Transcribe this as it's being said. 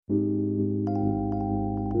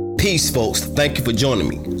Peace, folks. Thank you for joining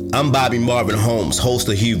me. I'm Bobby Marvin Holmes, host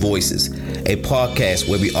of huevoices, a podcast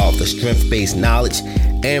where we offer strength-based knowledge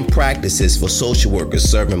and practices for social workers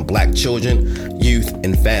serving Black children, youth,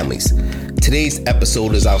 and families. Today's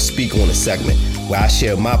episode is I'll speak on a segment where I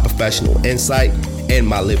share my professional insight and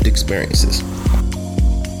my lived experiences.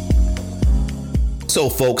 So,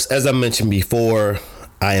 folks, as I mentioned before,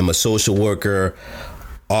 I am a social worker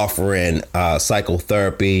offering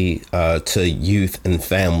psychotherapy to youth and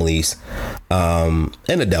families and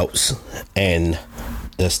adults in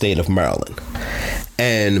the state of Maryland.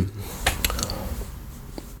 And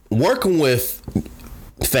working with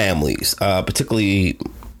families, particularly,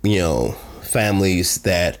 families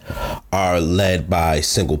that are led by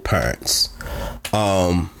single parents.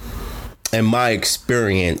 In my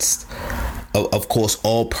experience, of course,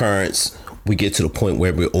 all parents, we get to the point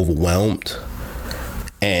where we're overwhelmed.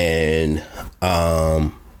 And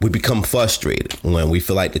we become frustrated when we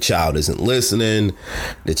feel like the child isn't listening,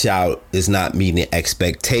 the child is not meeting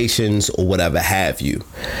expectations or whatever have you.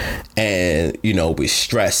 And, we're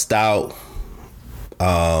stressed out.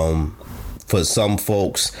 For some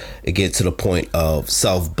folks, it gets to the point of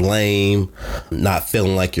self-blame, not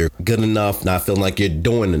feeling like you're good enough, not feeling like you're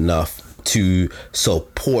doing enough to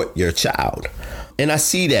support your child. And I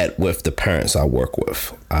see that with the parents I work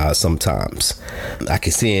with sometimes. I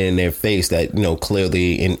can see in their face that,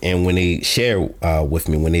 clearly, and when they share with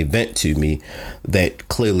me, when they vent to me, that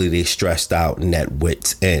clearly they stressed out and that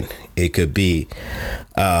wit's end. It could be,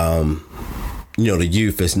 the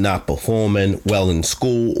youth is not performing well in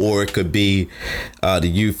school, or it could be the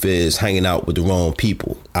youth is hanging out with the wrong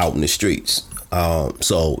people out in the streets.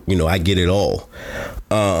 So, I get it all.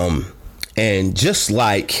 And just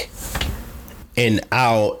like in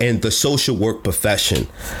the social work profession,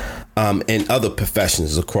 and other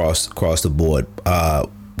professions across the board,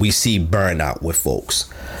 we see burnout with folks.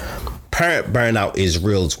 Parent burnout is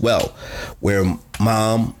real as well, where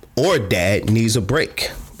mom or dad needs a break,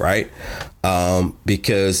 right?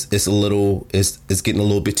 Because it's getting a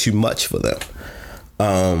little bit too much for them.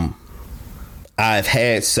 I've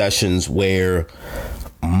had sessions where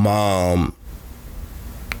mom,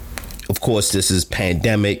 of course, this is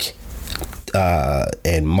pandemic.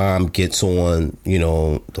 And mom gets on,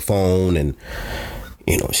 the phone and,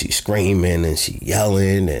 she's screaming and she's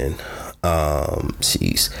yelling and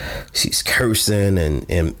she's cursing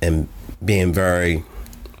and being very,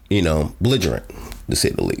 belligerent, to say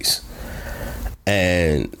the least.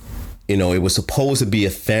 And, it was supposed to be a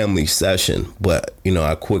family session, but,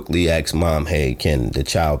 I quickly asked mom, hey, can the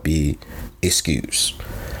child be excused?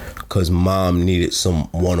 Because mom needed some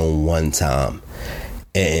one-on-one time.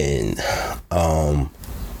 And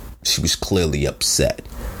she was clearly upset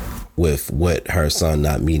with what her son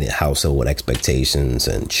not meeting household expectations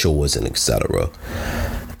and chores and etc.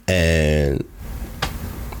 And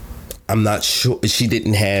I'm not sure she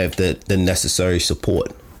didn't have the necessary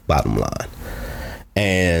support, bottom line.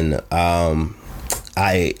 And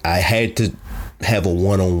I had to have a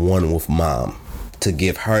one-on-one with mom to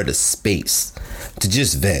give her the space to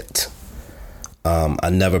just vent. I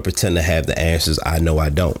never pretend to have the answers. I know I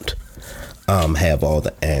don't have all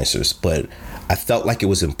the answers, but I felt like it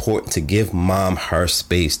was important to give mom her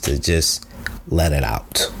space to just let it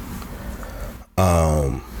out.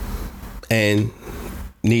 And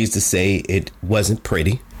needs to say, it wasn't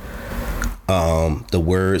pretty. The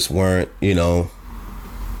words weren't,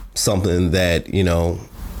 something that,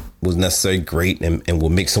 was necessarily great and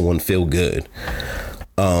would make someone feel good.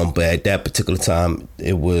 But at that particular time,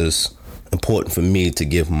 it was important for me to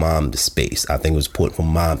give mom the space. I think it was important for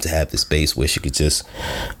mom to have the space where she could just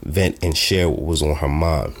vent and share what was on her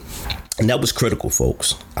mind. And that was critical,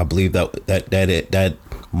 folks. I believe that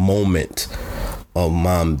moment of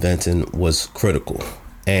mom venting was critical.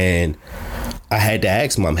 And I had to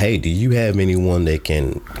ask mom, hey, do you have anyone that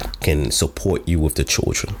can support you with the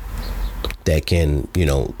children? That can,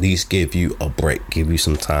 at least give you a break, give you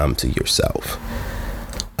some time to yourself.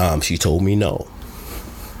 She told me no.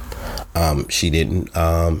 She didn't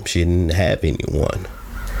have anyone.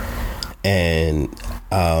 And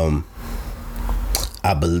I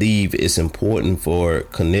believe it's important for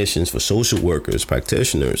clinicians, for social workers,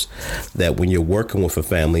 practitioners, that when you're working with a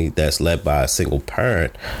family that's led by a single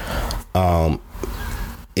parent,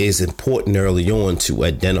 it's important early on to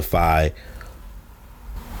identify,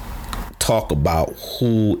 talk about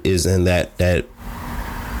who is in that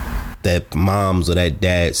mom's or that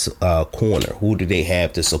dad's corner. Who do they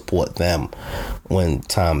have to support them when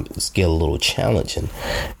times get a little challenging?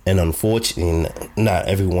 And unfortunately, not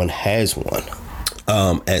everyone has one.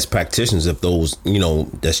 as practitioners of those,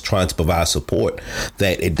 that's trying to provide support,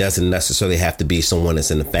 that it doesn't necessarily have to be someone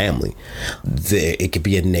that's in the family. It could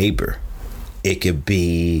be a neighbor. It could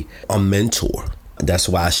be a mentor. That's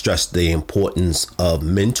why I stress the importance of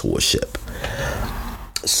mentorship.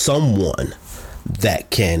 Someone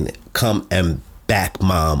that can come and back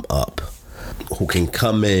mom up, who can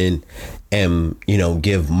come in and,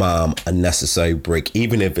 give mom a necessary break,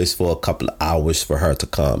 even if it's for a couple of hours for her to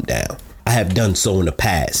calm down. I have done so in the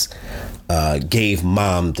past, gave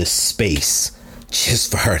mom the space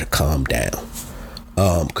just for her to calm down,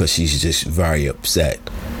 because she's just very upset,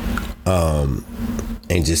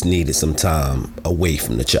 and just needed some time away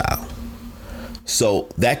from the child. So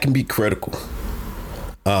that can be critical.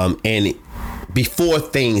 And before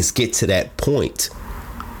things get to that point,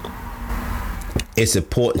 it's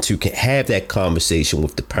important to have that conversation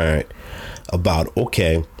with the parent about,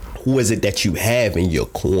 okay, who is it that you have in your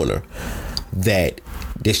corner that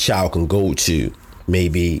this child can go to,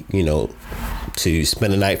 maybe, to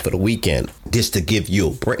spend the night for the weekend, just to give you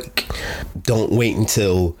a break. Don't wait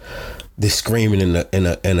until the screaming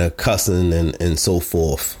and a cussing and so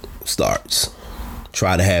forth starts.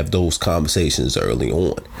 Try to have those conversations early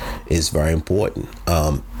on. It's very important.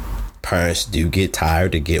 Parents do get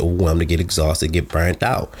tired, they get overwhelmed, they get exhausted, get burnt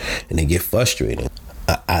out, and they get frustrated.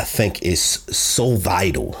 I think it's so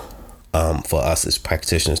vital for us as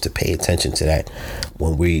practitioners to pay attention to that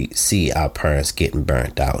when we see our parents getting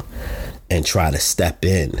burnt out, and try to step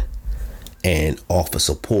in and offer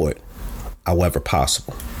support however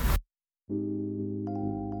possible.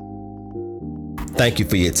 Thank you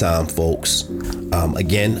for your time, folks.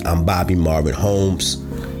 Again, I'm Bobby Marvin Holmes.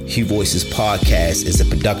 huevoices podcast is a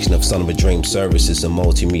production of Son of a Dream Services and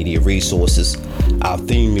Multimedia Resources. Our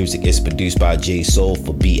theme music is produced by J Soul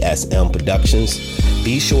for BSM Productions.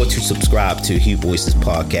 Be sure to subscribe to huevoices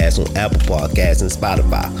podcast on Apple Podcasts and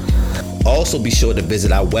Spotify. Also, be sure to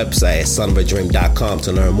visit our website at sonofadream.com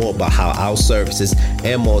to learn more about how our services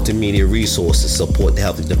and multimedia resources support the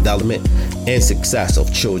healthy development and success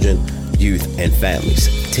of children, youth, and families.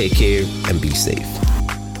 Take care and be safe.